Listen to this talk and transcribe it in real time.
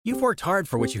You've worked hard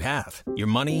for what you have. Your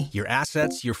money, your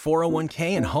assets, your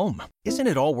 401k, and home. Isn't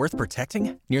it all worth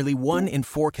protecting? Nearly 1 in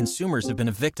 4 consumers have been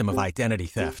a victim of identity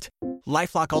theft.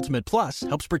 LifeLock Ultimate Plus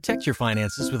helps protect your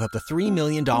finances with up to $3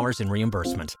 million in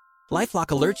reimbursement. LifeLock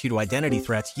alerts you to identity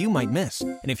threats you might miss.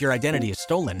 And if your identity is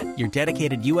stolen, your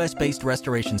dedicated U.S.-based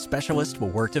restoration specialist will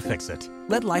work to fix it.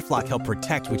 Let LifeLock help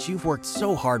protect what you've worked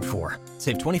so hard for.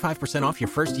 Save 25% off your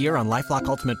first year on LifeLock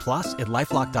Ultimate Plus at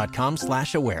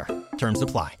LifeLock.com/aware. Terms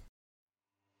apply.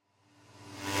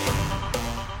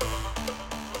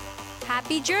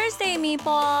 Happy Thursday,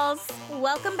 Meatballs!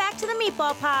 Welcome back to the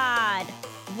Meatball Pod.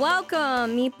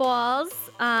 Welcome, Meatballs.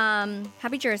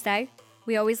 Happy Thursday.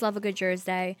 We always love a good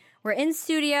Thursday. We're in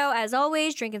studio, as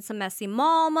always, drinking some messy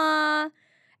mama.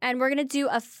 And we're going to do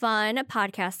a fun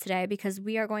podcast today because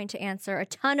we are going to answer a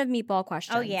ton of meatball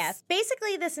questions. Oh, yes.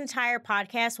 Basically, this entire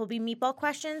podcast will be meatball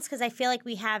questions because I feel like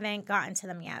we haven't gotten to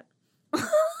them yet.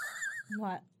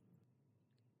 What?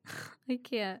 I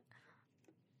can't.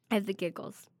 I have the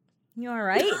giggles. You all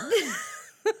right?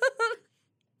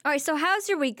 All right, so how's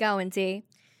your week going, Dee?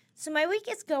 So my week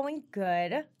is going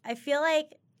good. I feel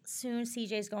like soon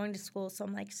CJ's going to school, so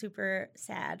I'm like super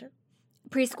sad.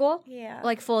 Preschool? Yeah.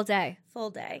 Like full day? Full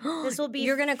day. This will be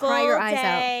You're gonna cry your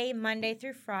eyes out. Monday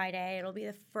through Friday. It'll be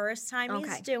the first time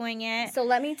he's doing it. So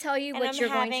let me tell you what you're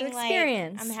going to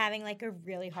experience. I'm having like a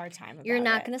really hard time about it. You're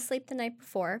not going to sleep the night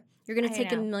before. You're going to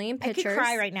take a million pictures. I could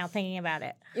cry right now thinking about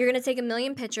it. You're going to take a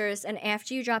million pictures, and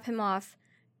after you drop him off,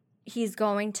 he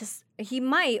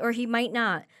might or he might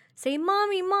not say,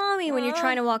 "Mommy, Mommy," when you're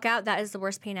trying to walk out. That is the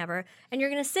worst pain ever. And you're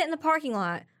going to sit in the parking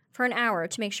lot for an hour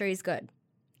to make sure he's good.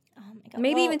 Oh my God.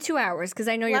 Maybe even 2 hours because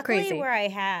I know you're crazy.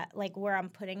 Luckily, where I'm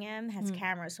putting him has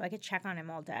cameras, so I could check on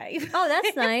him all day. Oh,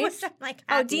 that's nice.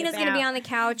 I'm Dina's going to be on the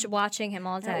couch watching him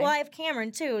all day. Well, I have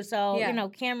Cameron too, so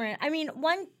Cameron. I mean,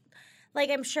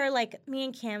 I'm sure, me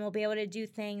and Cam will be able to do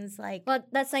things like. Well,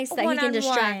 that's nice that he can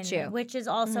distract you, which is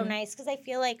also nice because I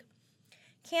feel like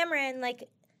Cameron,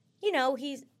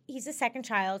 he's a second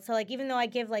child, so even though I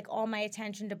give all my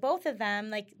attention to both of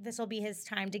them, this will be his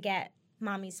time to get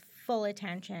mommy's full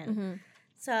attention. Mm-hmm.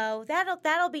 So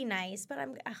that'll be nice, but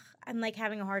I'm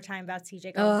having a hard time about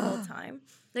CJ going full time.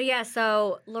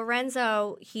 So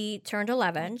Lorenzo, he turned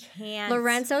 11.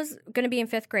 Lorenzo's going to be in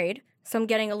 5th grade. So I'm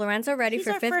getting Lorenzo ready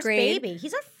for 5th grade. Baby.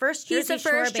 He's our first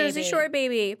Jersey Shore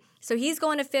baby. So he's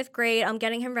going to 5th grade. I'm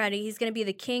getting him ready. He's going to be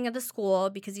the king of the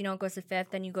school because, it goes to 5th,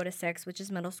 then you go to 6th, which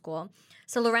is middle school.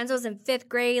 So Lorenzo's in 5th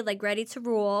grade, ready to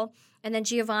rule. And then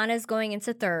Giovanna's going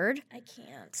into 3rd. I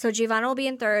can't. So Giovanna will be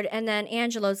in 3rd. And then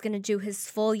Angelo's going to do his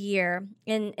full year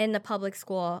in the public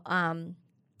school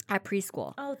at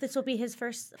preschool. Oh, this will be his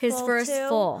first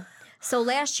full. So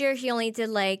last year he only did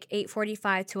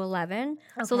 8:45 to 11.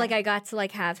 Okay. So I got to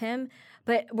have him.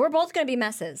 But we're both going to be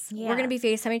messes. Yeah. We're going to be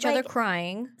FaceTiming each other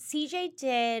crying. CJ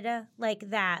did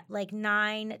that,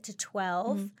 9 to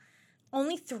 12.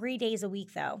 Only 3 days a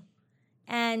week though.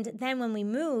 And then when we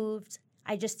moved,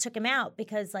 I just took him out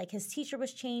because his teacher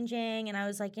was changing and I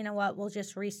was like, you know what, we'll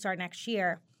just restart next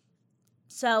year.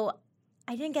 So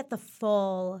I didn't get the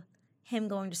full him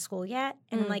going to school yet,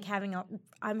 and I'm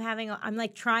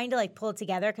trying to pull it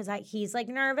together because he's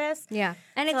nervous. Yeah,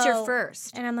 and it's your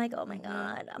first, and I'm like, oh my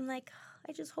God,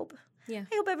 I just hope, I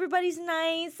hope everybody's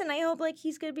nice, and I hope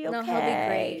he's gonna be okay. No, he'll be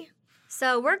great.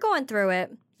 So we're going through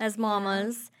it as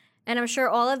mamas, and I'm sure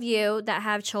all of you that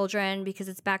have children because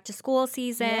it's back to school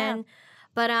season.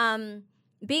 But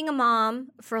being a mom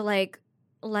for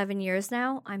 11 years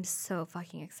now, I'm so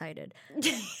fucking excited.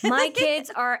 My kids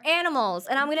are animals.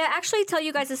 And I'm going to actually tell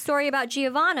you guys a story about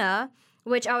Giovanna,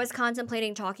 which I was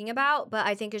contemplating talking about, but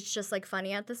I think it's just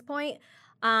funny at this point.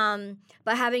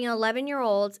 But having an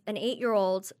 11-year-old, an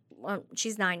 8-year-old, well,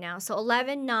 she's 9 now, so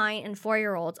 11, 9, and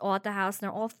 4-year-olds all at the house, and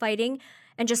they're all fighting.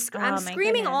 And I'm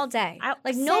screaming all day.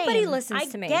 Nobody listens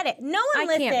to me. I get it. No one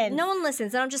listens. No one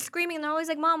listens. And I'm just screaming. And they're always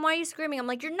like, "Mom, why are you screaming?" I'm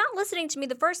like, "You're not listening to me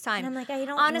the first time." And I'm I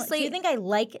don't honestly. Do you think I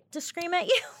like to scream at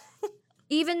you?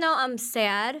 Even though I'm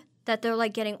sad that they're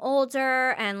getting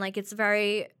older and it's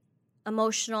very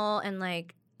emotional and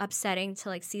upsetting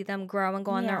to see them grow and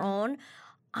go on their own.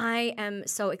 I am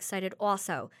so excited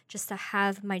also just to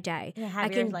have my day. I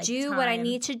can do what I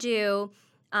need to do.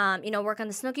 Work on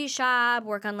the Snooki shop,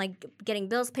 work on getting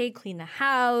bills paid, clean the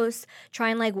house, try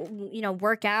and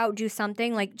work out, do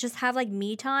something, just have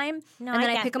me time. No, and then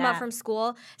I pick them up from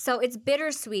school. So it's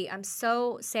bittersweet. I'm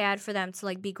so sad for them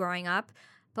to be growing up,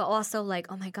 but also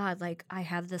oh my God, I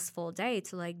have this full day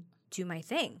to do my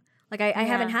thing. I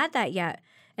haven't had that yet.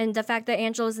 And the fact that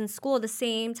Angela's in school the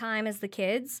same time as the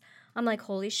kids, I'm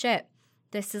holy shit.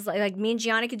 This is me and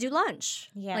Gianna could do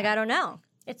lunch. Yeah. I don't know.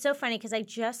 It's so funny because I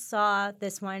just saw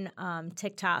this one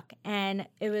TikTok, and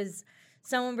it was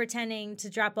someone pretending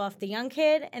to drop off the young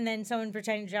kid, and then someone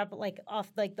pretending to drop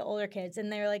off the older kids,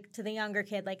 and they're like to the younger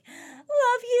kid like,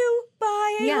 "Love you,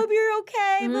 bye. I hope you're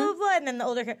okay." Blah blah blah. And then the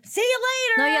older kid, "See you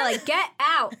later." No, yeah, like get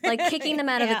out, like kicking them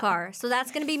out of the car. So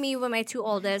that's gonna be me with my 2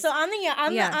 oldest. So I'm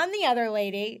the other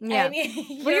lady. Yeah. And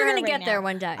Well, you're gonna right get now. there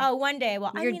one day. Oh, one day.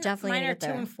 Well, You're definitely mine gonna are get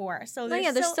there. 2 and 4. So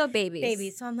they're still babies.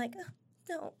 Babies. So I'm like, oh,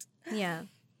 don't. Yeah.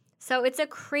 So it's a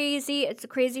crazy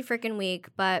freaking week,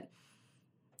 but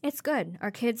it's good.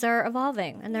 Our kids are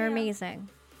evolving and they're amazing.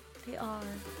 They are.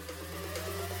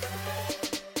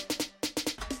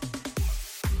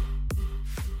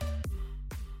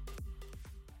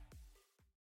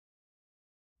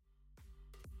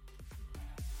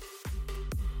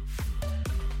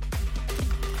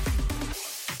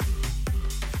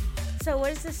 So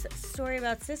what is this story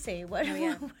about Sissy? What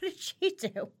did she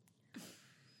do?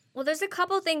 Well, there's a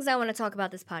couple things I want to talk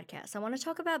about this podcast. I want to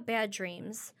talk about bad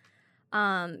dreams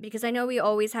because I know we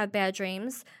always have bad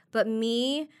dreams. But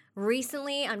me,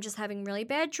 recently, I'm just having really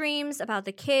bad dreams about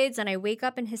the kids, and I wake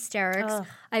up in hysterics. Ugh.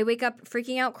 I wake up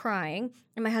freaking out crying,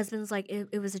 and my husband's like,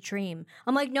 it was a dream.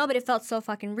 I'm like, no, but it felt so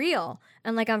fucking real.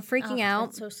 And like I'm freaking out.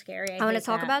 That's so scary. I want to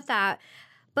talk about that.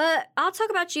 But I'll talk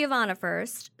about Giovanna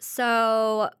first.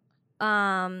 So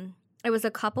it was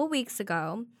a couple weeks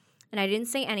ago. And I didn't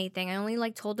say anything. I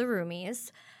only told the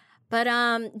roomies. But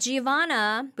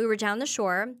Giovanna, we were down the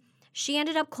shore. She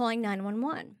ended up calling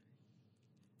 911.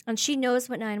 And she knows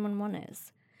what 911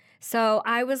 is. So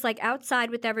I was outside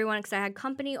with everyone because I had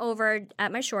company over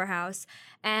at my shore house.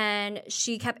 And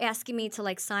she kept asking me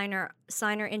to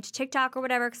sign her into TikTok or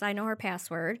whatever because I know her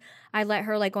password. I let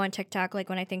her go on TikTok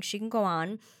when I think she can go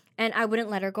on. And I wouldn't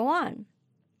let her go on.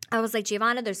 I was like,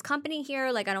 Giovanna, there's company here.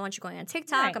 I don't want you going on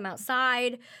TikTok. Right. I'm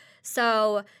outside.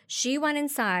 So she went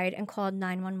inside and called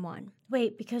 911.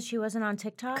 Wait, because she wasn't on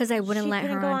TikTok? Because I wouldn't let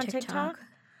her on TikTok. TikTok.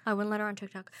 I wouldn't let her on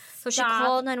TikTok. So Stop she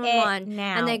called 911. it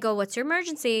now. And they go, what's your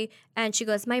emergency? And she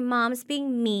goes, my mom's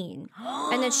being mean.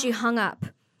 And then she hung up.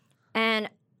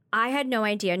 And I had no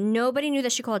idea. Nobody knew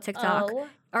that she called TikTok. Oh.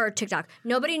 Or TikTok.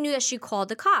 Nobody knew that she called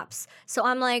the cops. So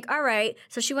I'm like, all right.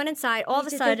 So she went inside. All of a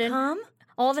Did sudden, they come?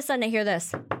 all of a sudden I hear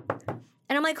this.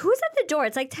 And I'm like, who's at the door?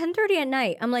 It's 10:30 at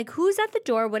night. I'm like, who's at the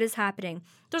door? What is happening?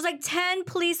 There's 10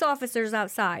 police officers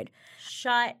outside.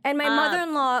 Shut And my up.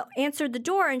 mother-in-law answered the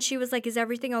door and she was like, is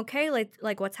everything okay?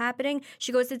 Like what's happening?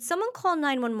 She goes, did someone call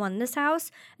 911 in this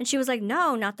house? And she was like,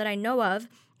 no, not that I know of.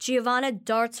 Giovanna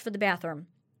darts for the bathroom.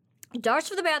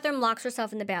 Locks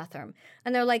herself in the bathroom.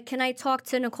 And they're like, can I talk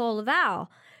to Nicole Laval?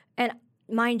 And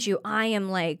mind you, I am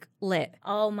lit.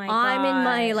 Oh my God. I'm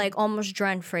in my almost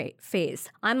drunk phase.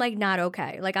 I'm not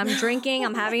okay. I'm drinking.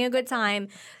 I'm having a good time.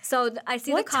 So I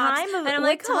see What the cops, time of- and I'm what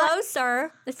like, "Hello,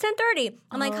 sir." It's 10:30.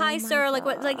 I'm like, "Hi, my sir."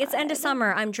 It's end of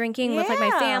summer. I'm drinking with my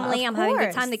Yeah, family. of I'm having a good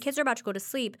course. time. The kids are about to go to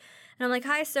sleep, and I'm like,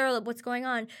 "Hi, sir. What's going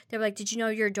on?" They were like, "Did you know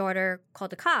your daughter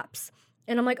called the cops?"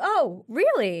 And I'm like, oh,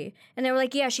 really? And they were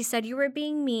like, yeah, she said you were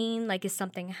being mean. Is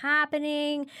something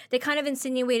happening? They kind of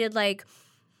insinuated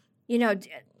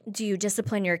do you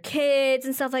discipline your kids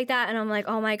and stuff like that? And I'm like,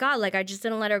 oh my God, I just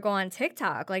didn't let her go on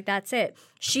TikTok. That's it.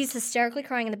 She's hysterically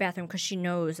crying in the bathroom because she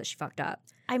knows that she fucked up.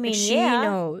 I mean, she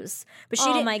knows. But she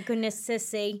didn't. my goodness,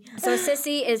 Sissy. So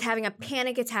Sissy is having a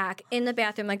panic attack in the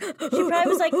bathroom, She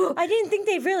probably was like, I didn't think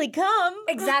they'd really come.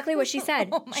 Exactly what she said.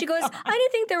 Oh my She goes, God. I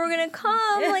didn't think they were going to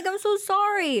come. I'm so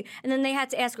sorry. And then they had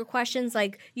to ask her questions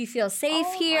you feel safe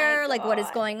Oh here? my What is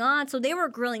God. going on? So they were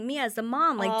grilling me as the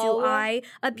mom. Do Oh I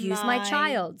abuse my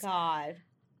child? God.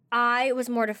 I was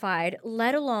mortified,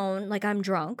 let alone I'm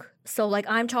drunk. So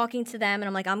I'm talking to them and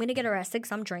I'm like, I'm going to get arrested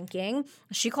because I'm drinking.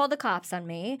 She called the cops on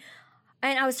me.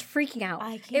 And I was freaking out.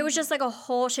 It was just a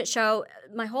whole shit show.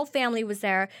 My whole family was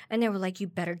there and they were like, you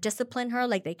better discipline her.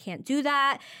 They can't do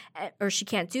that or she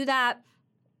can't do that.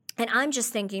 And I'm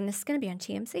just thinking, this is going to be on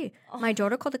TMZ. My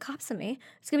daughter called the cops on me.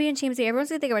 It's going to be on TMZ. Everyone's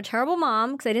going to think I'm a terrible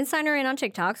mom because I didn't sign her in on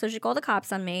TikTok, so she called the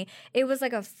cops on me. It was a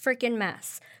freaking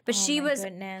mess. But she was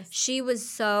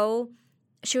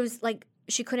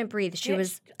she couldn't breathe. She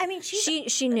was. I mean,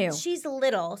 she knew. She's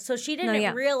little, so she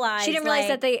didn't realize. She didn't realize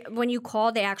that when you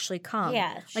call, they actually come.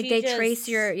 Yeah, they trace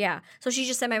your. Yeah. So she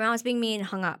just said my mom was being mean and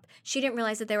hung up. She didn't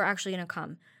realize that they were actually going to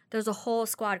come. There was a whole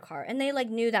squad car, and they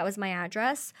knew that was my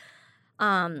address.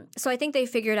 So I think they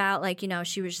figured out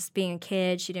she was just being a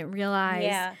kid. She didn't realize.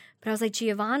 Yeah. But I was like,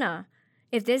 Giovanna,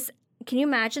 can you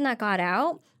imagine that got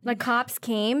out? Cops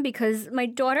came because my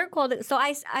daughter called it. So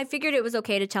I figured it was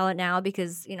okay to tell it now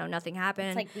because, nothing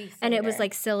happened. It's weeks and it later.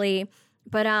 was silly.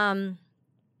 But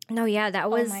no, yeah, that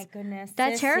was. Oh my goodness.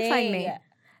 That Sissy. terrified me.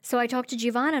 So I talked to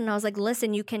Giovanna and I was like,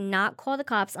 listen, you cannot call the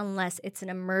cops unless it's an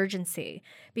emergency.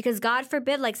 Because God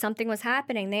forbid, like, something was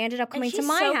happening. They ended up coming to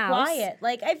my house. Quiet.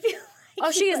 Like, I feel like...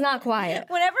 Oh, she is not quiet.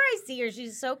 Whenever I see her,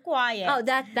 she's so quiet. Oh,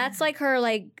 that's like her,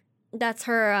 like, that's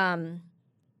her,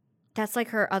 that's like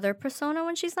her other persona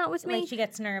when she's not with me. Like, she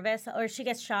gets nervous or she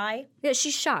gets shy. Yeah,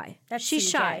 she's shy. She's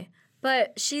CJ. shy.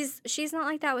 But she's not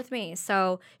like that with me.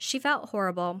 So she felt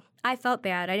horrible. I felt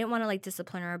bad. I didn't want to like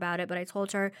discipline her about it, but I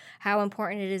told her how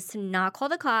important it is to not call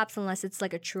the cops unless it's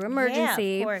like a true emergency.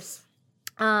 Yeah, of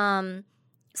course.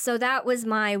 So that was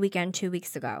my weekend 2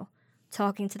 weeks ago.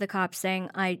 Talking to the cops saying,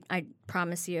 I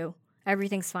promise you,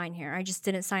 everything's fine here. I just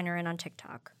didn't sign her in on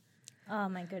TikTok. Oh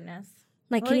my goodness.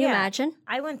 Like, can you imagine?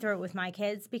 I went through it with my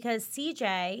kids because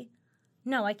CJ,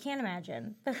 no, I can't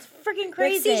imagine. That's freaking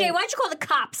crazy. Like, CJ, why'd you call the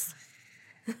cops?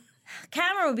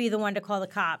 Cameron would be the one to call the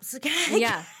cops.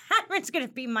 Yeah. Cameron's going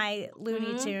to be my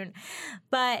Looney Tune.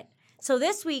 But so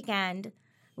this weekend,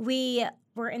 we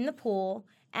were in the pool,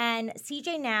 and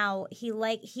CJ now,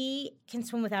 he can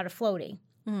swim without a floaty.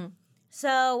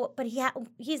 So, but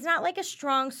he's not like a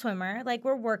strong swimmer. Like,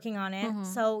 we're working on it.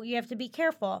 So you have to be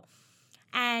careful.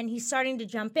 And he's starting to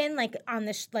jump in, like, on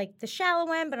the shallow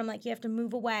end, but I'm like, you have to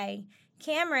move away.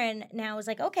 Cameron now is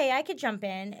like, okay, I could jump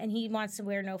in, and he wants to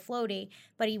wear no floaty,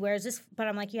 but he wears this. But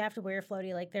I'm like, you have to wear a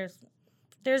floaty. Like,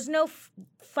 there's no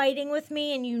fighting with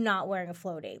me and you not wearing a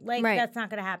floaty. Like, That's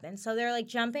not going to happen. So they're like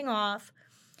jumping off,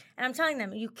 and I'm telling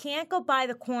them, you can't go by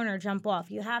the corner, jump off.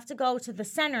 You have to go to the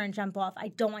center and jump off. I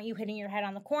don't want you hitting your head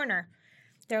on the corner.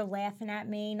 They're laughing at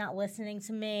me, not listening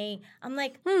to me. I'm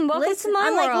like, welcome to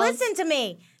my world. Like, listen to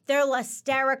me. They're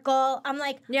hysterical. I'm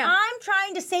like, I'm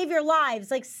trying to save your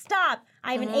lives. Like, stop.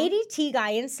 I have an ADT guy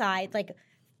inside, like,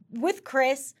 with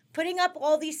Chris, putting up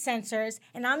all these sensors,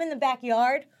 and I'm in the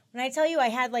backyard. When I tell you I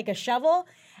had, like, a shovel,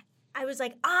 I was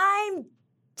like, I'm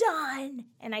done.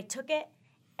 And I took it,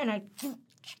 and I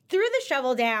threw the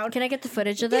shovel down. Can I get the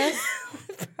footage of this?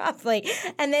 Probably.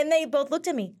 And then they both looked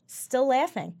at me, still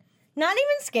laughing. Not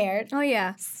even scared. Oh,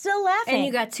 yeah. Still laughing. And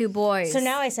you got 2 boys. So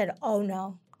now I said, oh,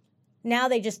 no. Now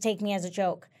they just take me as a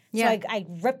joke. Yeah. So I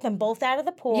ripped them both out of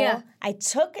the pool. Yeah. I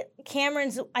took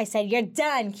Cameron's. I said, you're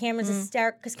done. Cameron's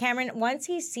hysterical. Because Cameron, once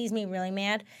he sees me really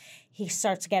mad, he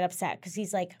starts to get upset. Because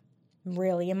he's like,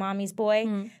 really a mommy's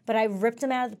boy? But I ripped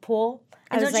him out of the pool.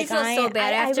 And don't you feel so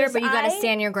bad after? But you got to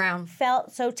stand your ground.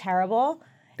 Felt so terrible.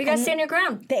 You got to stand your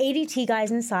ground. The ADT guy's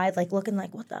inside, like, looking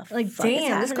like, what the like, fuck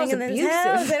damn, is this girl's happening in this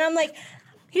house? And I'm like...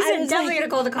 He's definitely going to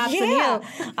call the cops on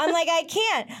you. I'm like, I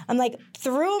can't. I'm like,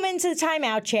 threw him into the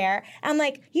timeout chair. I'm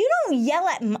like, you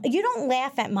don't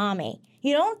laugh at mommy.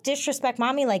 You don't disrespect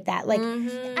mommy like that. Like,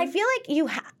 I feel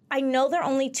like I know they're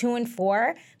only 2 and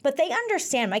 4, but they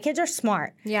understand. My kids are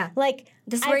smart. Yeah. Like,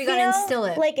 this is where you got to instill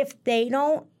it. Like, if they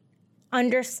don't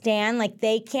understand, like,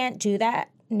 they can't do that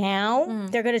now,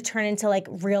 they're going to turn into, like,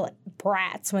 real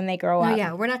brats when they grow up. Oh,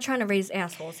 yeah. We're not trying to raise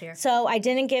assholes here. So I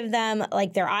didn't give them,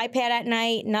 like, their iPad at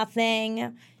night,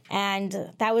 nothing. And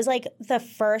that was, like, the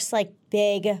first, like,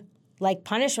 big, like,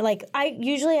 punishment. Like,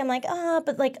 I'm like,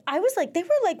 but, like, I was, like, they were,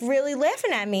 like, really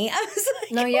laughing at me. I was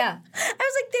like... No, yeah. I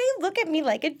was like, they look at me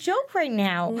like a joke right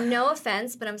now. No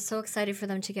offense, but I'm so excited for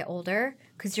them to get older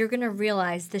because you're going to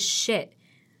realize the shit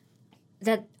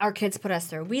that our kids put us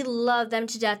through. We love them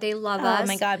to death. They love us. Oh,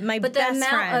 my God. But the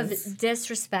amount of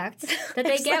disrespect that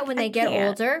they get when they get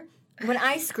older, when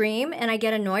I scream and I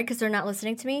get annoyed because they're not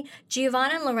listening to me,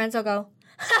 Giovanna and Lorenzo go,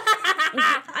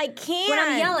 I can't. When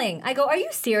I'm yelling, I go, are you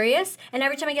serious? And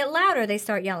every time I get louder, they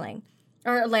start yelling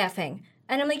or laughing.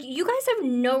 And I'm like, you guys have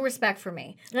no respect for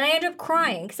me. And I end up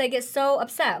crying because I get so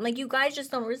upset. I'm like, you guys just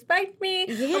don't respect me.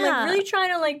 Yeah. I'm like really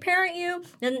trying to like parent you.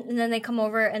 And then they come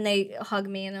over and they hug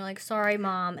me and they're like, sorry,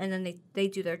 Mom. And then they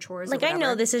do their chores. Like, I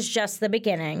know this is just the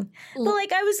beginning. But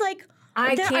like, I was like,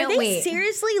 I can't are they wait.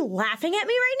 seriously laughing at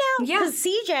me right now? Yeah. Because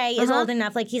CJ is old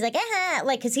enough. Like, he's like,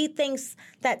 like, because he thinks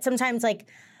that sometimes, like,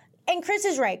 and Chris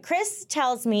is right. Chris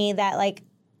tells me that, like,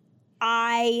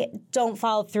 I don't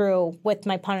follow through with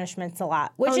my punishments a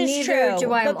lot, which is true.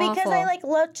 Do I. But because awful.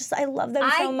 I love them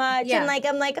so much, and like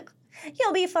I'm like,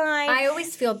 you'll be fine. I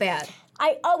always feel bad.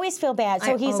 I always feel bad.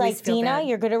 So he's like, Dina,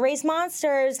 you're going to raise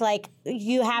monsters. Like,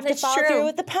 you have to follow through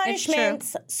with the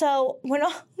punishments. So when all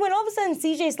of a sudden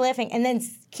CJ's laughing, and then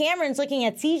Cameron's looking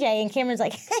at CJ, and Cameron's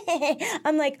like,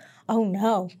 I'm like, oh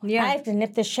no, I have to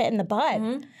nip this shit in the bud.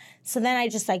 Mm-hmm. So then I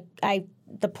just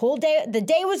the pool day, the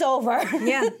day was over.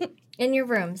 Yeah. In your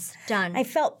rooms. Done. I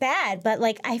felt bad, but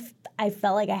like I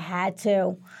felt like I had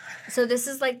to. So this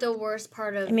is like the worst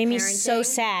part of parenting. It made me so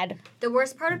sad. The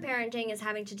worst part of parenting is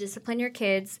having to discipline your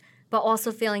kids, but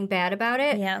also feeling bad about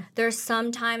it. Yeah. There's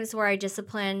some times where I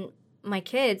discipline my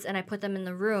kids and I put them in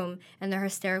the room and they're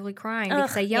hysterically crying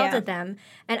because I yelled at them.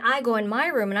 And I go in my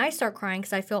room and I start crying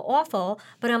because I feel awful.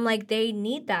 But I'm like, they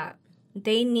need that.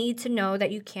 They need to know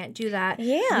that you can't do that.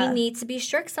 Yeah. We need to be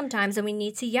strict sometimes and we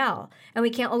need to yell. And we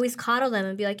can't always coddle them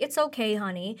and be like, it's okay,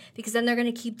 honey, because then they're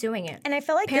going to keep doing it. And I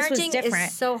feel like Parenting this was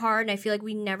different. is so hard, and I feel like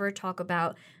we never talk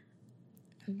about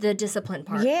the discipline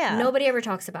part. Yeah. Nobody ever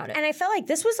talks about it. And I felt like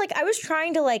this was like, I was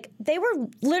trying to like, they were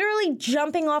literally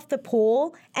jumping off the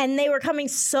pool and they were coming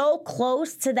so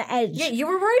close to the edge. Yeah, you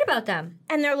were worried about them.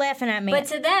 And they're laughing at me. But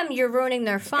to them, you're ruining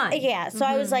their fun. Yeah. So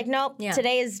I was like, nope,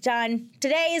 today is done.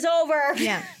 Today is over.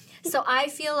 Yeah. So I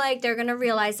feel like they're going to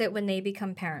realize it when they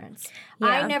become parents. Yeah.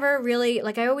 I never really,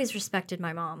 like, I always respected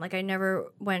my mom. Like, I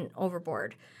never went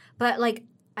overboard. But, like,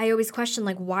 I always questioned,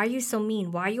 like, why are you so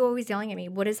mean? Why are you always yelling at me?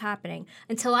 What is happening?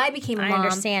 Until I became a mom. I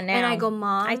understand now. And I go,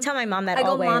 Mom. I tell my mom that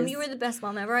always. always. Mom, you were the best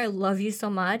mom ever. I love you so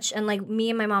much. And, like, me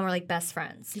and my mom are, like, best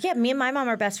friends. Yeah, me and my mom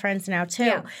are best friends now, too.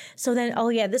 Yeah. So then,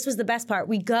 this was the best part.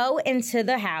 We go into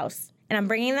the house. And I'm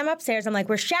bringing them upstairs. I'm like,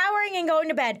 we're showering and going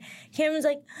to bed. Kim's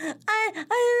like,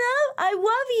 I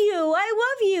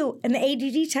love you. And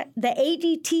the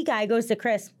ADT guy goes to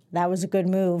Chris, that was a good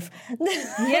move.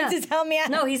 Yeah. To tell me.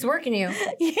 No, he's working you.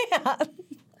 Yeah.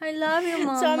 I love you,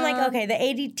 Mama. So I'm like, okay, the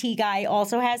ADT guy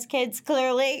also has kids,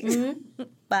 clearly. Mm-hmm.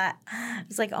 But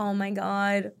it's like, oh my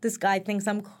God, this guy thinks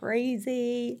I'm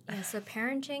crazy. Yeah, so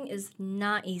parenting is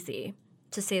not easy,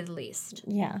 to say the least.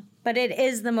 Yeah, but it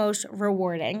is the most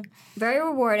rewarding. Very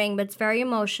rewarding, but it's very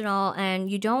emotional,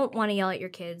 and you don't want to yell at your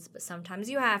kids, but sometimes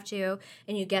you have to,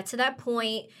 and you get to that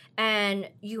point, and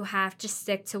you have to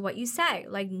stick to what you say.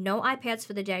 Like, no iPads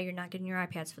for the day. You're not getting your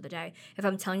iPads for the day. If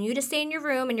I'm telling you to stay in your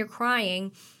room and you're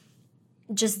crying,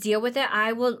 just deal with it.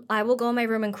 I will go in my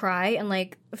room and cry and,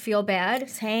 like, feel bad.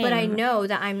 Same. But I know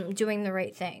that I'm doing the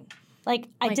right thing. Like,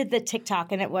 I did the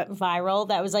TikTok and it went viral.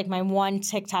 That was like my one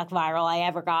TikTok viral I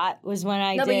ever got was when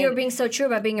I did. No, but you were being so true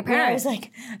about being a parent. I was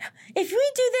like, if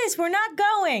we do this, we're not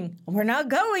going. We're not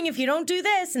going if you don't do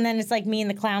this. And then it's like me in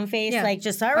the clown face, like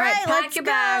just, all right, pack let's your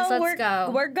go. bags, let's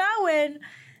go. We're going.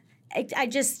 I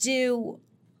just do,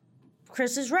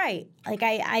 Chris is right. Like,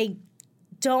 I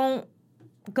don't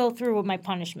go through with my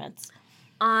punishments.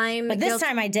 But this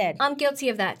time I did. I'm guilty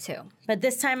of that too. But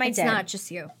this time I did. It's not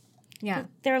just you. Yeah.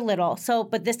 They're little. So,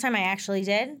 but this time I actually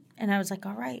did. And I was like,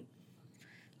 all right.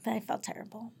 But I felt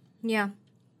terrible. Yeah.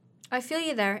 I feel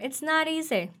you there. It's not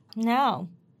easy. No.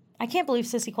 I can't believe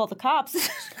Sissy called the cops.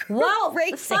 Well,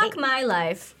 fuck my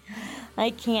life.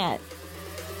 I can't.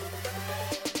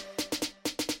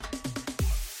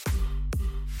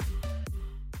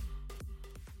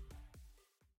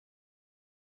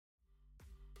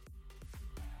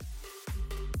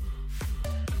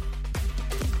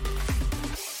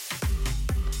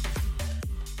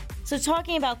 So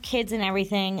talking about kids and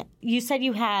everything, you said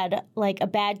you had like a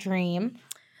bad dream.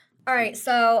 All right,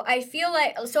 so I feel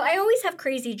like, I always have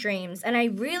crazy dreams, and I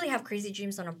really have crazy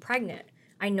dreams when I'm pregnant.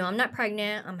 I know I'm not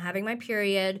pregnant, I'm having my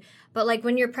period, but like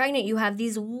when you're pregnant, you have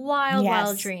these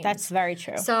wild dreams. That's very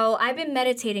true. So I've been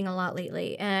meditating a lot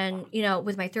lately, and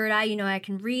with my third eye, I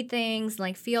can read things,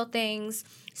 like feel things.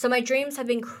 So my dreams have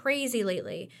been crazy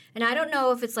lately, and I don't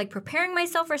know if it's like preparing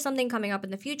myself for something coming up in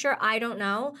the future. I don't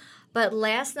know. But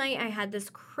last night I had this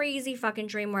crazy fucking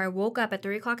dream where I woke up at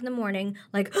 3 o'clock in the morning,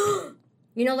 like,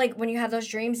 like when you have those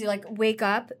dreams, you like wake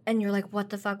up and you're like, what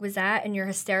the fuck was that? And you're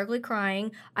hysterically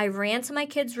crying. I ran to my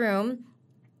kid's room.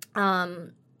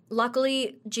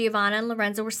 Luckily, Giovanna and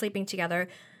Lorenzo were sleeping together,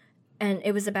 and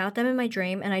it was about them in my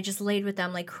dream, and I just laid with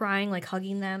them, like crying, like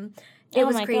hugging them. It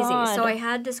was crazy. God. So I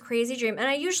had this crazy dream, and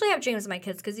I usually have dreams with my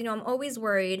kids because, I'm always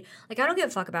worried. Like, I don't give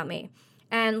a fuck about me.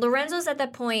 And Lorenzo's at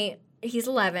that point, he's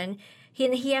 11.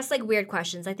 He asks, like, weird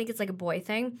questions. I think it's, like, a boy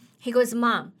thing. He goes,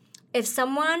 Mom, if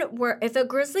a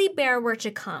grizzly bear were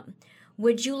to come,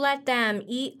 would you let them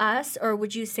eat us or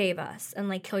would you save us and,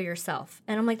 like, kill yourself?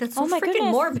 And I'm like, that's so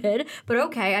freaking morbid. But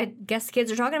okay, I guess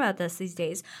kids are talking about this these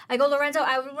days. I go, Lorenzo,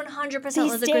 I would 100%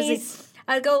 let the grizzly...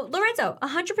 I go, Lorenzo,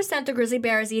 100% the grizzly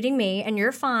bear is eating me and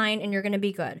you're fine and you're going to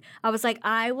be good. I was like,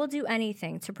 I will do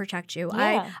anything to protect you.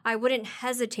 Yeah. I wouldn't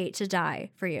hesitate to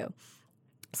die for you.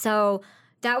 So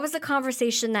that was the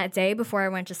conversation that day before I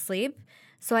went to sleep.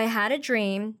 So I had a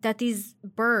dream that these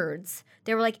birds,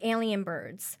 they were like alien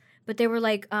birds, but they were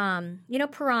like,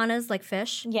 piranhas, like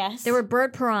fish. Yes. They were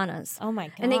bird piranhas. Oh my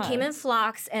God. And they came in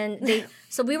flocks, and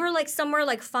so we were like somewhere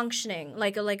like functioning,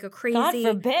 like a crazy. God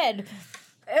forbid.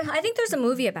 I think there's a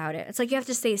movie about it. It's like you have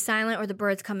to stay silent or the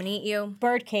birds come and eat you.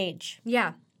 Birdcage.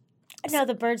 Yeah. No,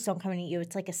 the birds don't come and eat you.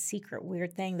 It's like a secret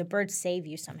weird thing. The birds save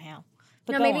you somehow.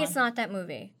 But no, maybe it's not that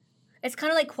movie. It's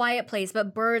kind of like Quiet Place,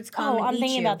 but birds come and I'm eat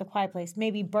thinking you. about The Quiet Place.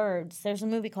 Maybe Birds. There's a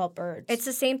movie called Birds. It's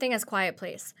the same thing as Quiet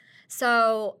Place.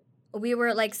 So we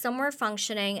were like somewhere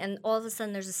functioning, and all of a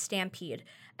sudden there's a stampede,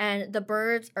 and the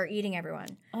birds are eating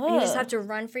everyone. And you just have to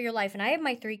run for your life. And I have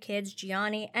my 3 kids,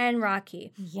 Gianni and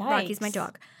Rocky. Yikes. Rocky's my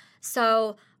dog.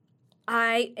 So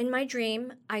in my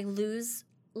dream, I lose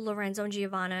Lorenzo and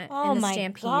Giovanna in the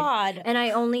stampede. Oh my God. And I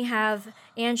only have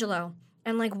Angelo.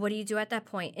 And like, what do you do at that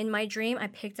point? In my dream, I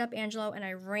picked up Angelo and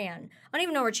I ran. I don't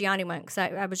even know where Gianni went because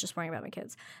I was just worrying about my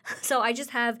kids. So I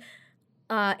just have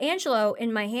Angelo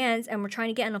in my hands, and we're trying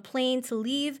to get on a plane to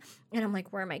leave. And I'm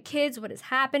like, where are my kids? What is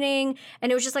happening?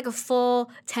 And it was just like a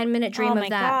full 10-minute dream of that.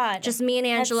 God. Just me and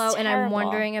Angelo, That's and I'm terrible.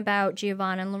 wondering about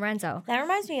Giovanna and Lorenzo. That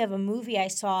reminds me of a movie I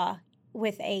saw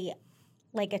with a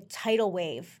tidal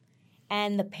wave.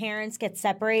 And the parents get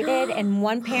separated, and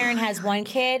one parent has one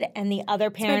kid, and the other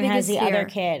parent has the other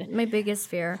kid. My biggest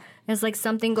fear is like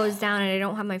something goes down, and I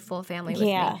don't have my full family with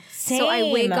me. Same. So I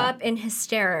wake up in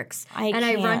hysterics, I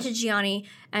run can't. to Gianni,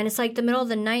 and it's like the middle of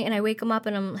the night, and I wake him up,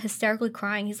 and I'm hysterically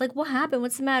crying. He's like, "What happened?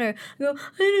 What's the matter?" I go,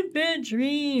 "I had a bad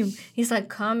dream." He's like,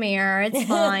 "Come here, it's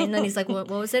fine." And then he's like, what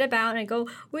was it about? And I go,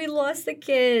 "We lost the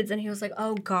kids." And he was like,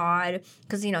 "Oh God,"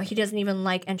 because he doesn't even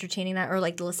like entertaining that or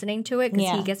like listening to it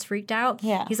because he gets freaked out.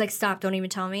 Yeah. He's like, "Stop! Don't even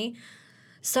tell me."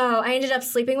 So I ended up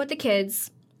sleeping with the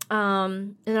kids.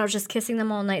 And I was just kissing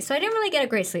them all night. So I didn't really get a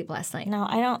great sleep last night. No,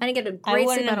 I don't. I didn't get a great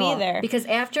sleep at all. Either. Because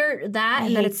after that,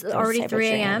 and then it's already 3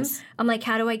 a.m., I'm like,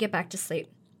 how do I get back to sleep?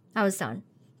 I was done.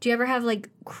 Do you ever have like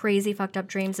crazy fucked up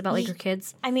dreams about like your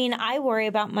kids? I mean, I worry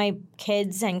about my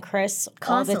kids and Chris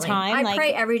Constantly. all the time. I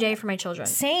pray every day for my children.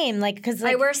 Same, because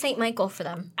I wear St. Michael for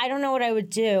them. I don't know what I would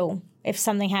do if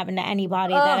something happened to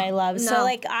anybody that I love. No.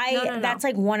 So that's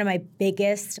like one of my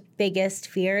biggest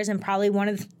fears, and probably one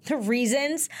of the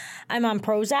reasons I'm on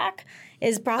Prozac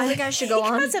is probably I think I should go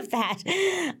on because of that.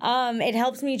 It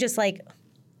helps me just like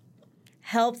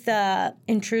help the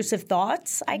intrusive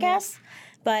thoughts, I guess.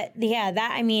 But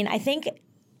I think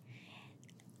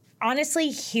honestly,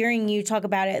 hearing you talk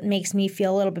about it makes me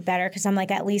feel a little bit better because I'm like,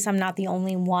 at least I'm not the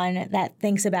only one that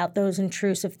thinks about those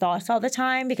intrusive thoughts all the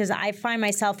time, because I find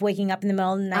myself waking up in the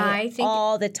middle of the night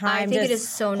all the time. I think it is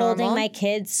so normal. Holding my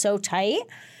kids so tight.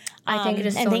 I think it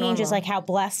is so and thinking normal. just like how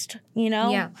blessed,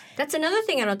 Yeah. That's another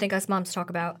thing I don't think us moms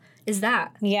talk about is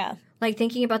that. Yeah. Like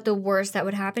thinking about the worst that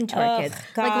would happen to our kids.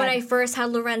 God. Like when I first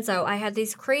had Lorenzo, I had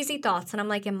these crazy thoughts, and I'm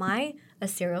like, am I a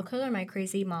serial killer? Am I a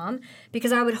crazy mom?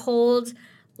 Because I would hold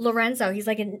Lorenzo, he's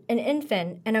like an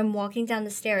infant, and I'm walking down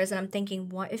the stairs, and I'm thinking,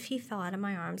 what if he fell out of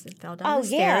my arms and fell down the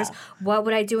stairs? What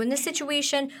would I do in this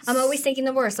situation? I'm always thinking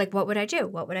the worst. Like, what would I do?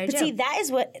 What would I do? See,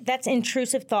 that's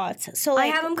intrusive thoughts. So I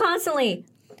have them constantly.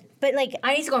 But like,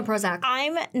 I need to go on Prozac.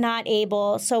 I'm not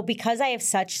able, so because I have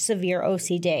such severe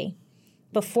OCD,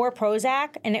 before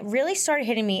Prozac, and it really started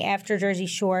hitting me after Jersey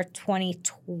Shore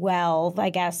 2012, I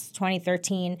guess,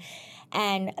 2013.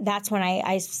 And that's when I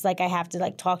was like, I have to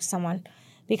like talk to someone,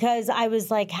 because I was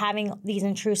like having these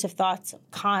intrusive thoughts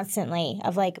constantly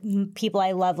of like people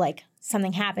I love, like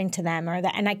something happened to them or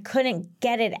that, and I couldn't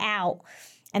get it out.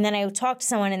 And then I talked to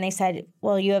someone and they said,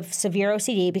 well, you have severe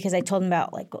OCD, because I told them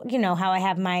about like, how I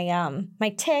have my my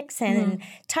tics and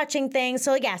touching things.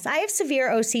 So yes, I have severe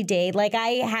OCD. Like I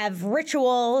have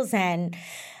rituals and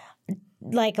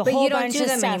like a whole bunch of stuff.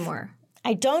 But you don't do them anymore.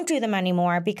 I don't do them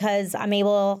anymore because I'm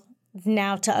able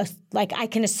now to like I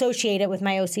can associate it with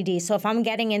my OCD. So if I'm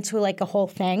getting into like a whole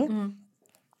thing,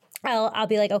 I'll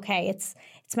be like, okay, it's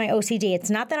my OCD. It's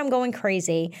not that I'm going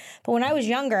crazy. But when I was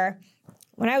younger,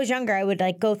 I would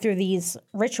like go through these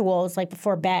rituals like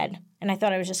before bed, and I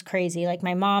thought I was just crazy. Like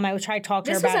my mom, I would try to talk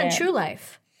to her about it. This was on True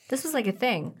Life. This was like a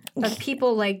thing of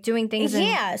people like doing things.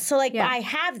 So like I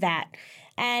have that,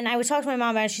 and I would talk to my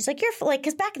mom about it. She's like, "You're like,"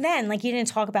 because back then like you didn't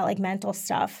talk about like mental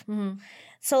stuff.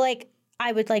 So like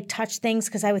I would like touch things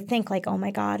because I would think like, "Oh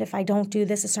my God, if I don't do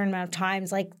this a certain amount of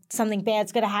times, like something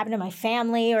bad's gonna happen to my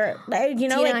family," or like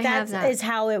that is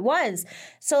how it was.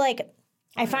 So like.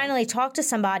 I finally talked to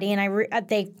somebody, and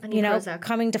they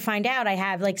coming to find out I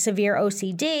have like severe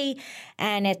OCD,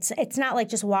 and it's not like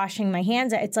just washing my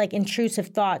hands. It's like intrusive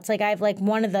thoughts. Like I have like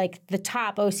one of the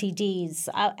top OCDs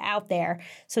out there.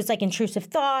 So it's like intrusive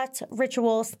thoughts,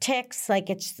 rituals, tics. Like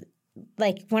it's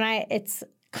like it's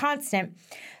constant.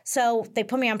 So they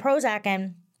put me on Prozac,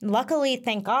 and luckily,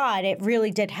 thank God, it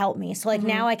really did help me. So like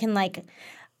now I can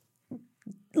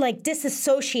like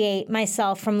disassociate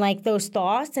myself from like those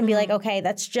thoughts and be like, okay,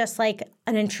 that's just like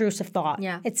an intrusive thought.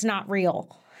 Yeah. It's not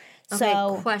real. Okay,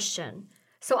 question.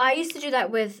 So I used to do that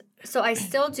so I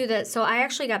still do that. So I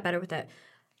actually got better with it.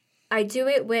 I do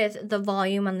it with the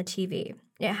volume on the TV.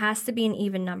 It has to be an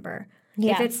even number.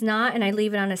 Yeah. If it's not and I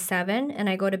leave it on a 7 and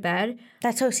I go to bed,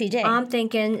 That's OCD. I'm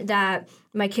thinking that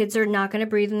my kids are not going to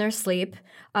breathe in their sleep.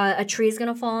 A tree's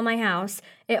going to fall on my house.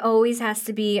 It always has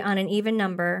to be on an even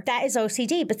number. That is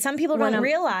OCD, but some people don't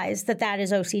realize that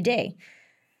is OCD.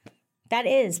 That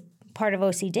is part of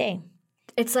OCD.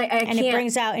 It's like and it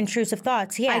brings out intrusive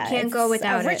thoughts. Yeah, I can't go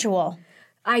without a ritual.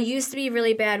 I used to be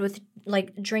really bad with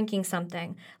like drinking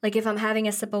something. Like if I'm having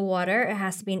a sip of water, it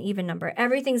has to be an even number.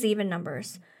 Everything's even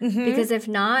numbers. Mm-hmm. Because if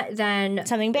not, then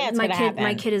something bad's going to happen.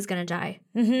 My kid is going to die.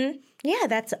 Mm-hmm.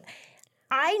 Yeah,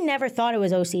 I never thought it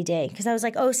was OCD because I was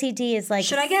like, OCD is like.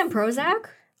 Should I get on Prozac?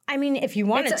 I mean, if you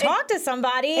want to talk to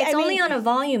somebody, it's only on a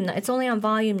volume. It's only on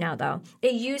volume now, though.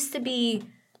 It used to be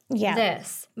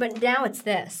this, but now it's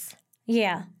this.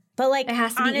 Yeah, but like it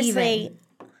has to honestly, be even.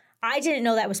 I didn't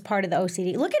know that was part of the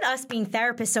OCD. Look at us being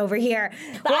therapists over here.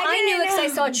 But I knew because I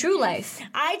saw True Life.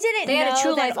 I didn't know had a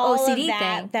True Life all OCD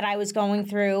of that I was going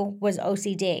through was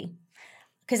OCD.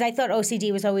 Because I thought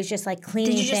OCD was always just like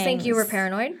cleaning things. Did you just think you were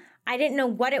paranoid? I didn't know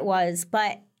what it was,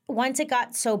 but once it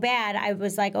got so bad, I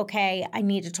was like, okay, I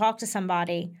need to talk to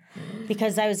somebody.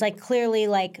 Because I was like clearly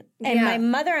like, and my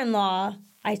mother-in-law,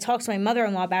 I talked to my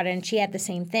mother-in-law about it, and she had the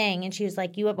same thing. And she was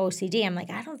like, you have OCD. I'm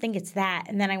like, I don't think it's that.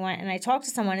 And then I went and I talked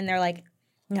to someone, and they're like,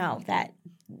 no, that,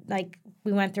 like,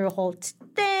 we went through a whole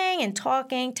thing and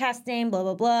talking, testing, blah,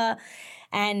 blah, blah.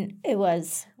 And it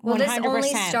was 100%. Well, this only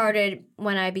started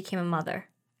when I became a mother.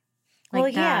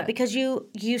 Like yeah, because you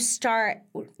start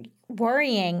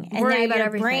worrying, and now your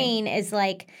brain is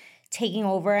like taking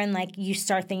over, and like you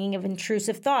start thinking of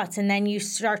intrusive thoughts, and then you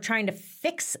start trying to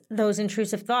fix those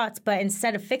intrusive thoughts, but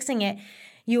instead of fixing it,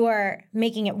 you are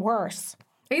making it worse.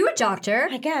 Are you a doctor?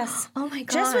 I guess. Oh my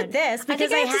God. Just with this,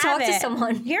 because I have to talk to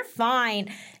someone. You're fine.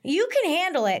 You can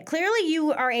handle it. Clearly,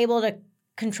 you are able to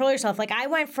control yourself. Like I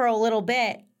went for a little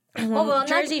bit. Well,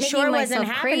 Jersey Shore wasn't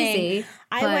happening. Crazy,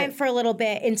 I went for a little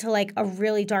bit into like a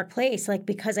really dark place, like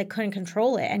because I couldn't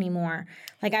control it anymore.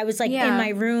 Like I was like in my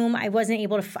room, I wasn't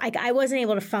able to. I wasn't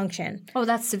able to function. Oh,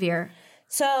 that's severe.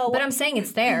 So, but I'm saying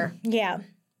it's there. Yeah,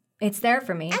 it's there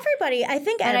for me. Everybody, I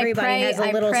think everybody has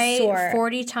a little I pray sort.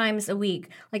 40 times a week.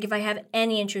 Like if I have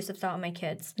any intrusive thought on my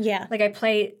kids. Yeah. Like I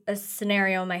play a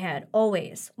scenario in my head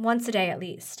always, once a day at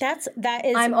least. That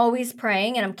is. I'm always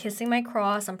praying and I'm kissing my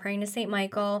cross. I'm praying to St.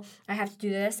 Michael. I have to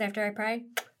do this after I pray.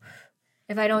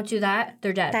 If I don't do that,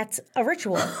 they're dead. That's a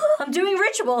ritual. I'm doing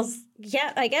rituals.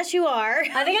 Yeah, I guess you are.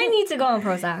 I think I need to go on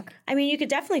Prozac. I mean, you could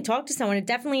definitely talk to someone. It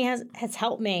definitely has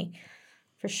helped me.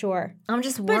 For sure. I'm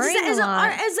just worrying a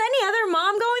lot. Is any other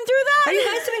mom going through that? Are you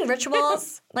guys doing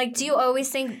rituals? Like, do you always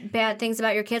think bad things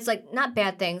about your kids? Like, not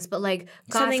bad things, but like,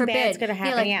 God something forbid. Bad's gonna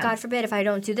happen, God forbid if I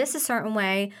don't do this a certain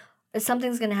way,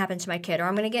 something's going to happen to my kid, or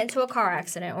I'm going to get into a car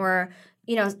accident, or,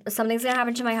 you know, something's going to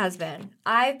happen to my husband.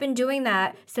 I've been doing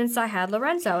that since I had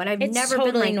Lorenzo, and I've never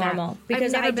been like normal, that.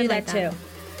 Because I do that too.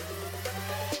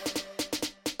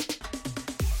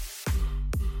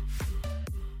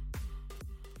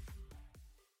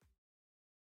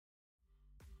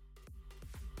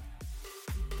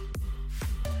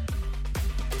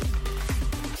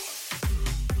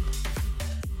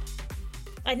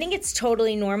 I think it's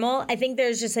totally normal. I think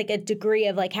there's just like a degree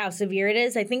of like how severe it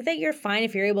is. I think that you're fine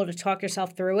if you're able to talk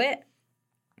yourself through it.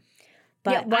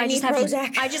 But I need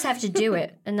Prozac. I just have to do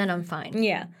it, and then I'm fine.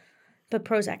 Yeah. But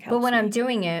Prozac helps. But when I'm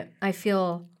doing it, I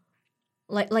feel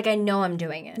like I know I'm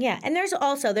doing it. Yeah. And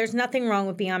there's nothing wrong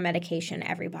with being on medication,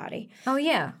 everybody. Oh,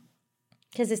 yeah.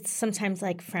 Because it's sometimes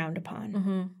like frowned upon.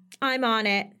 Mm-hmm. I'm on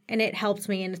it, and it helps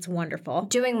me, and it's wonderful.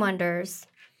 Doing wonders.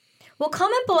 Well,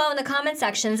 comment below in the comment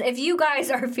sections if you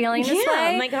guys are feeling this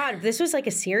way. Oh my God, this was like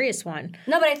a serious one.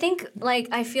 No, but I think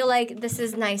I feel like this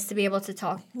is nice to be able to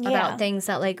talk about things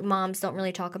that like moms don't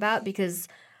really talk about, because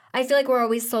I feel like we're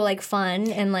always so like fun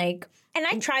and like. And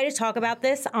I try to talk about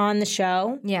this on the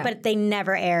show, but they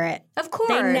never air it. Of course,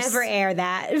 they never air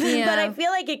that. Yeah. But I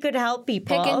feel like it could help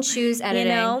people pick and choose editing.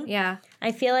 You know? Yeah,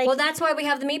 I feel like. Well, that's why we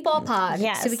have the Meatball Pod.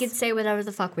 Yes, so we can say whatever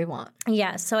the fuck we want.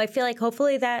 Yeah, so I feel like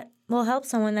hopefully that will help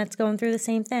someone that's going through the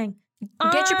same thing.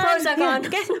 Get your Prozac on.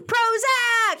 Get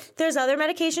Prozac! There's other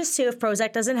medications too if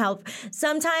Prozac doesn't help.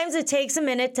 Sometimes it takes a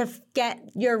minute to get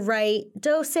your right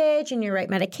dosage and your right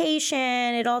medication.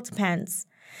 It all depends.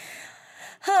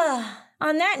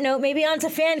 On that note, maybe on to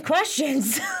fan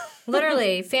questions.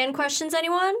 Literally. Fan questions,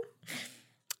 anyone?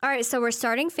 All right, so we're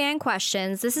starting fan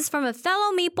questions. This is from a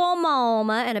fellow Meatball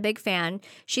Mama and a big fan.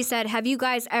 She said, have you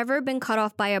guys ever been cut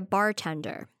off by a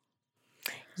bartender?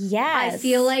 Yes. I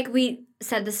feel like we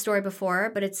said this story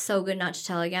before, but it's so good not to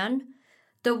tell again.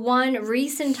 the one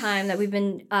recent time that we've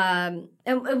been,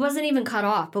 it wasn't even cut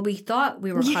off, but we thought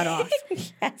we were cut off.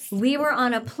 Yes. We were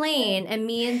on a plane, and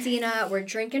me and Zena were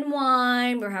drinking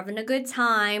wine. We were having a good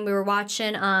time. We were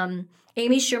watching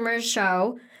Amy Schumer's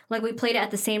show. Like, we played it at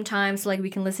the same time, so, like, we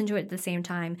can listen to it at the same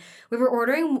time. We were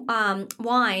ordering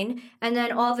wine, and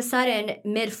then all of a sudden,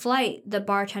 mid-flight, the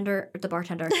flight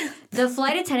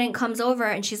attendant comes over,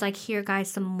 and she's like, here,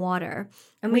 guys, some water.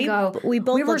 And we both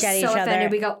look at each other.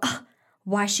 Offended. We go,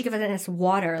 why is she giving us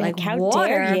water? Like how water?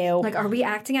 Dare you? Like, are we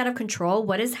acting out of control?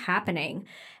 What is happening?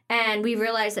 And we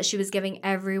realized that she was giving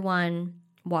everyone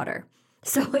water.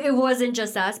 So it wasn't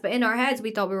just us, but in our heads,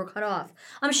 we thought we were cut off.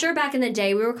 I'm sure back in the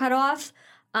day we were cut off.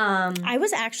 I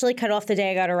was actually cut off the day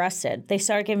I got arrested. They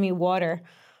started giving me water.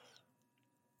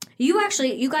 You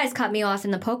guys cut me off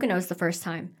in the Poconos the first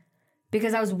time.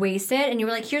 Because I was wasted, and you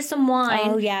were like, here's some wine.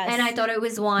 Oh, yes. And I thought it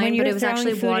was wine, but it was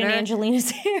actually water. In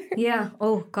Angelina's hair. Yeah.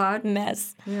 Oh, God.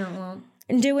 Mess. Yeah, well.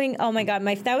 And oh, my God.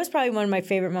 That was probably one of my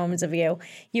favorite moments of you.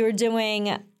 You were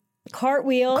doing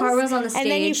cartwheels. Cartwheels on the stage.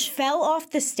 And then you fell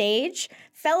off the stage.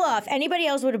 Fell off. Anybody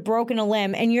else would have broken a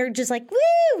limb, and you're just like,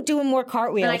 woo, doing more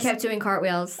cartwheels. And I kept doing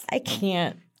cartwheels. I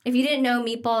can't. If you didn't know,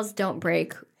 meatballs don't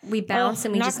break. We bounce,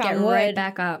 and we just get right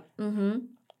back up. Mm-hmm.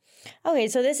 Okay,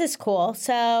 so this is cool.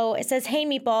 So it says, hey,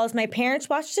 Meatballs, my parents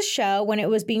watched the show when it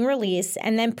was being released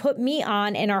and then put me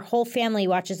on, and our whole family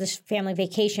watches this Family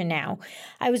Vacation now.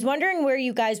 I was wondering where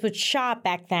you guys would shop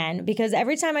back then, because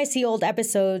every time I see old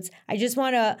episodes, I just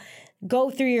want to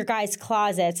go through your guys'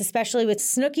 closets, especially with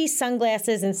Snooki's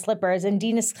sunglasses and slippers and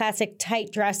Dina's classic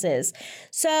tight dresses.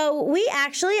 So we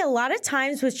actually a lot of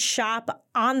times would shop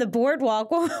on the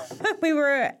boardwalk when we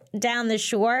were down the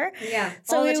shore. Yeah,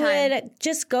 so all the time. Would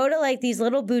just go to like these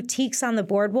little boutiques on the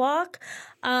boardwalk.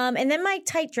 And then my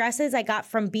tight dresses I got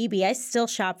from BB. I still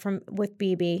shop with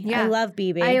BB. Yeah. I love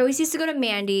BB. I always used to go to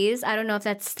Mandy's. I don't know if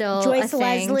that's still Joyce a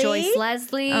thing. Leslie. Joyce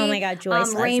Leslie. Oh my God,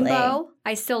 Joyce Leslie. Rainbow.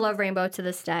 I still love Rainbow to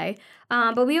this day.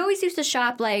 But we always used to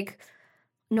shop like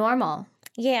normal.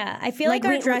 Yeah, I feel like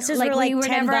our dresses were like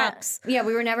 $10. Yeah,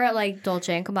 we were never at like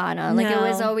Dolce & Gabbana. Like it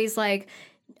was always like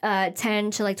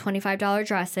 $10 to like $25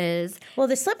 dresses. Well,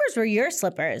 the slippers were your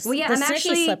slippers. Well, yeah, the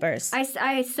Snooki slippers.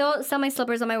 I still sell my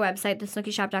slippers on my website,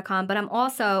 thesnookishop.com, but I'm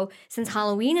also, since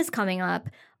Halloween is coming up,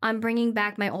 I'm bringing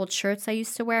back my old shirts I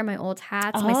used to wear, my old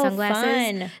hats, my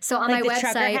sunglasses. Fun. So on like my the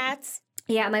website, trucker hats?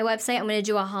 Yeah, my website, I'm going to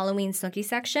do a Halloween Snooki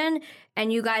section,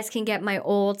 and you guys can get my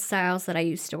old styles that I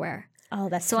used to wear. Oh,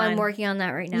 that's so fun. I'm working on that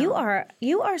right now.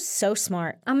 You are so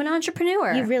smart. I'm an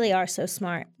entrepreneur. You really are so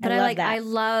smart. But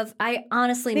I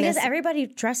honestly because miss, everybody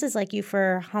dresses like you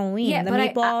for Halloween. Yeah, the but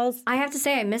meatballs. I have to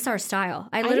say I miss our style.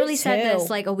 I literally said this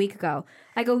like a week ago.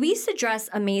 I go, we used to dress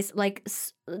amazing. Like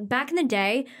back in the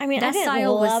day. I mean, that I didn't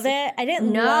style love it. I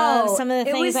didn't love some of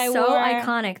the things I wore. It was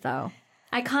so iconic, though.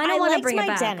 I kind of want to bring it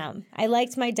back. I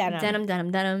liked my denim.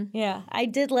 Denim. Yeah, I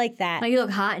did like that. Oh, you look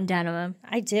hot in denim.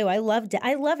 I do. I love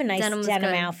a nice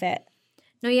denim outfit.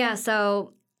 No, yeah.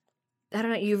 So I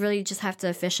don't know. You really just have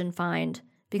to fish and find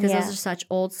because those are such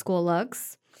old school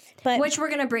looks, which we're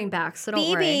gonna bring back. So don't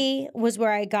worry. BB was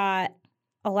where I got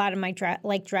a lot of my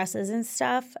dresses and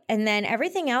stuff, and then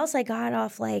everything else I got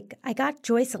off I got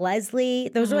Joyce Leslie.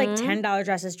 Those were like $10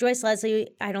 dresses. Joyce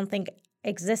Leslie, I don't think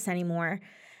exists anymore,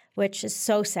 which is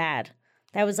so sad.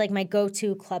 That was like my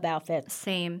go-to club outfit.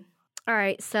 Same. All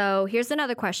right, so here's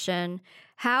another question.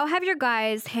 How have your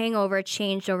guys' hangover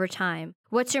changed over time?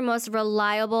 What's your most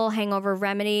reliable hangover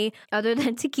remedy other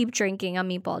than to keep drinking on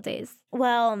meatball days?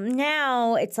 Well,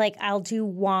 now it's like I'll do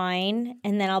wine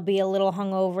and then I'll be a little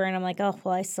hungover and I'm like, oh,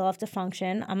 well, I still have to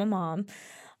function. I'm a mom.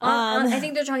 I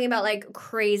think they're talking about like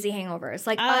crazy hangovers,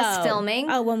 like us filming.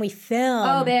 Oh, when we film.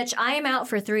 Oh, bitch, I am out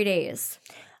for 3 days.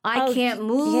 I can't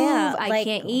move. Yeah, I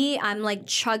can't eat. I'm like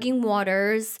chugging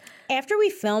waters. After we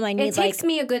film, I need it takes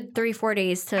me a good 3-4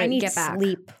 days to get back.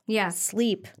 Sleep. Yeah.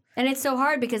 Sleep. And it's so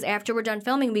hard because after we're done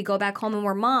filming, we go back home and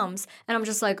we're moms. And I'm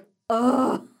just like,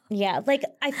 ugh. Yeah. Like,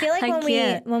 I feel like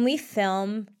when we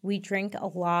film, we drink a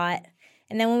lot.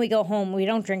 And then when we go home, we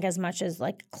don't drink as much as,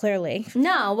 like, clearly.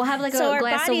 No, we'll have, like, a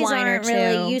glass of wine or two. So our bodies aren't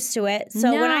really used to it.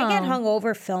 So when I get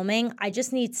hungover filming, I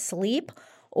just need sleep.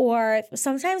 Or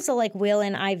sometimes they'll, like, wheel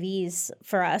in IVs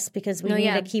for us because we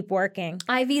need to keep working.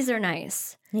 IVs are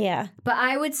nice. Yeah. But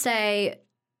I would say,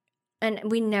 and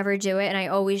we never do it, and I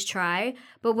always try,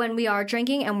 but when we are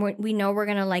drinking and we know we're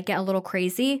going to, like, get a little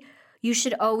crazy, you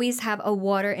should always have a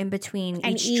water in between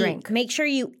each drink. Make sure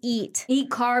you eat. Eat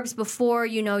carbs before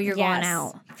you know you're going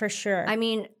out. For sure. I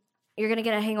mean, you're going to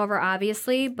get a hangover,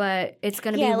 obviously, but it's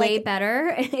going to be way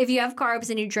better if you have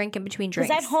carbs and you drink in between drinks.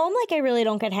 Because at home, like, I really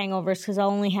don't get hangovers because I'll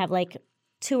only have, like,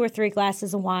 2 or 3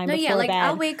 glasses of wine before like bed.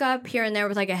 I'll wake up here and there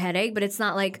with like a headache, but it's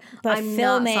not like But I'm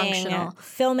not functional.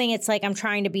 filming, it's like I'm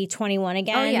trying to be 21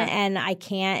 again, and I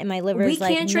can't, and my liver's We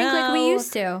like, can't drink like we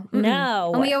used to. Mm-mm.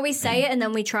 No. And we always say it, and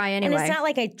then we try anyway. And it's not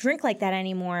like I drink like that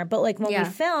anymore, but like when we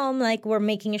film, like we're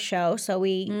making a show, so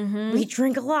we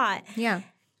drink a lot. Yeah.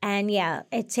 And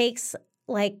it takes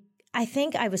like, I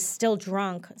think I was still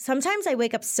drunk. Sometimes I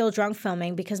wake up still drunk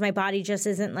filming because my body just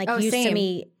isn't like used to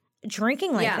me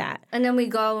drinking like that. And then we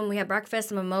go and we have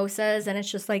breakfast and mimosas, and it's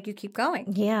just like you keep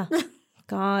going. Yeah.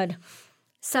 God.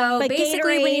 So but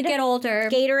basically, Gatorade, when you get older,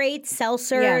 Gatorade,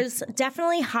 seltzers,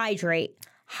 definitely hydrate.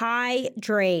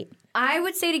 Hydrate. I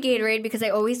would say to Gatorade, because I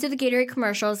always do the Gatorade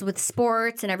commercials with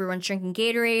sports and everyone's drinking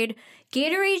Gatorade.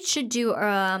 Gatorade should do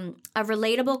a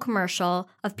relatable commercial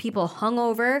of people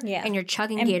hungover and you're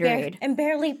chugging Gatorade. And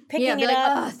barely picking it like,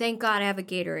 up. Oh, thank God I have a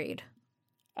Gatorade.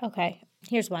 Okay,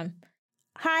 here's one.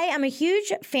 Hi, I'm a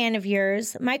huge fan of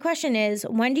yours. My question is,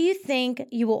 when do you think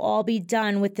you will all be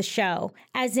done with the show?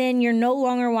 As in, you're no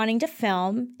longer wanting to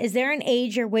film? Is there an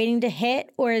age you're waiting to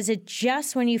hit? Or is it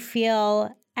just when you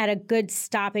feel at a good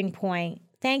stopping point?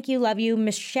 Thank you, love you,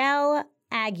 Michelle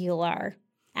Aguilar.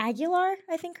 Aguilar,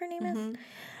 I think her name is.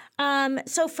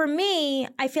 So for me,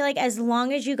 I feel like as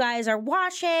long as you guys are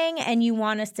watching and you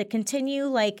want us to continue,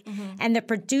 like, and the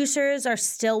producers are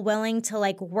still willing to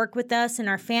like work with us and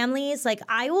our families, like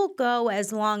I will go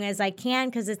as long as I can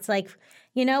because it's like,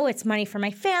 you know, it's money for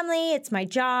my family, it's my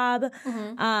job.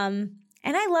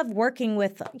 And I love working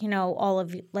with, you know, all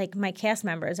of like my cast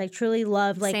members. I truly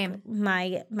love like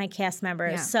my cast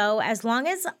members. Yeah. So as long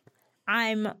as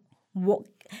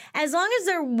as long as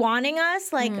they're wanting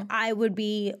us, like I would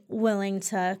be willing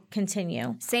to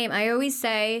continue. Same. I always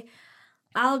say,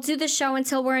 I'll do the show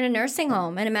until we're in a nursing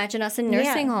home. And imagine us in a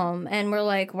nursing home. And we're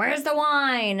like, where's the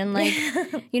wine? And like,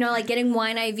 you know, like getting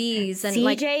wine IVs. And CJ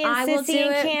like, and I will do Sissy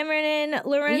and it. Cameron and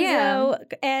Lorenzo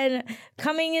and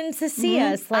coming in to see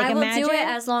us. Like, I will imagine. do it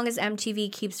as long as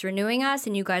MTV keeps renewing us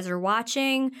and you guys are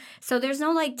watching. So there's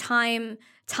no like time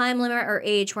limit or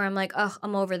age where I'm like, oh,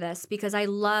 I'm over this, because I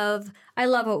love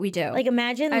what we do. Like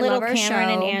imagine little Cameron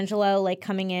and Angelo like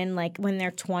coming in like when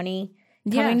they're 20.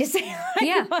 Coming to say,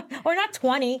 like, or not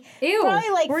 20. Ew, probably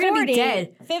like we're 40, gonna be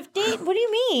dead. 50. What do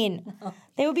you mean?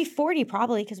 They would be 40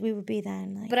 probably because we would be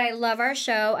then. Like. But I love our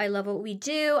show. I love what we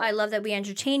do. I love that we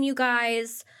entertain you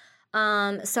guys.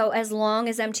 So as long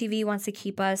as MTV wants to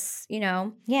keep us, you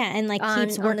know, and like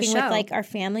keeps working with like our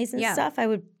families and stuff, I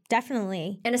would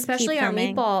definitely, and especially our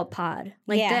meatball pod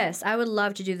like this. I would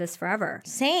love to do this forever.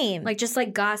 Same. Like just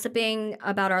like gossiping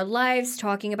about our lives,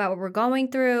 talking about what we're going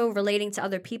through, relating to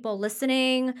other people,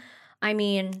 listening. I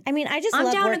mean, I just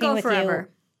love working with you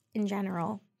in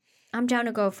general. I'm down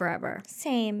to go forever.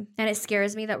 Same. And it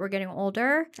scares me that we're getting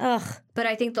older. Ugh. But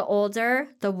I think the older,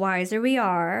 the wiser we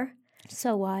are.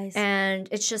 So wise. And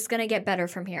it's just going to get better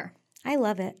from here. I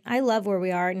love it. I love where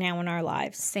we are now in our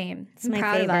lives. Same. It's my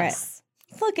favorite. Of us.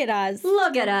 Look at us.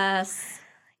 Look at us.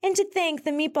 And to think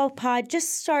the Meatball Pod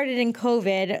just started in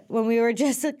COVID when we were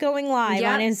just going live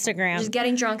on Instagram. Just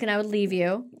getting drunk and I would leave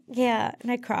you. Yeah,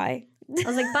 and I'd cry. I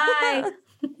was like, bye.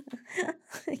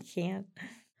 I can't.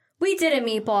 We did it,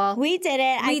 Meatball. We did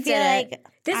it. I feel like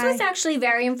this was actually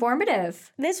very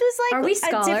informative. This was like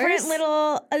a different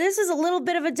little. This was a little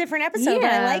bit of a different episode, but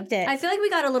I liked it. I feel like we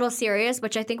got a little serious,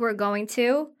 which I think we're going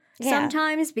to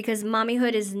sometimes because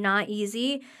mommyhood is not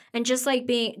easy, and just like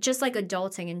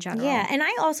adulting in general. Yeah, and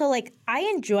I also I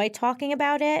enjoy talking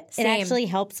about it. Same. It actually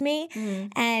helps me,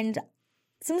 and.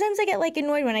 Sometimes I get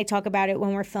annoyed when I talk about it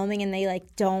when we're filming and they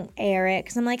don't air it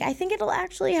because I'm like, I think it'll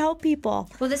actually help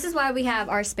people. Well, this is why we have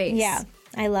our space. Yeah,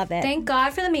 I love it. Thank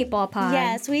God for the Meatball Pod.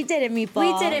 Yes, we did it,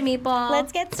 Meatball. We did it, Meatball.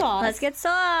 Let's get sauced. Let's get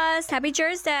sauced. Happy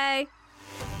Thursday.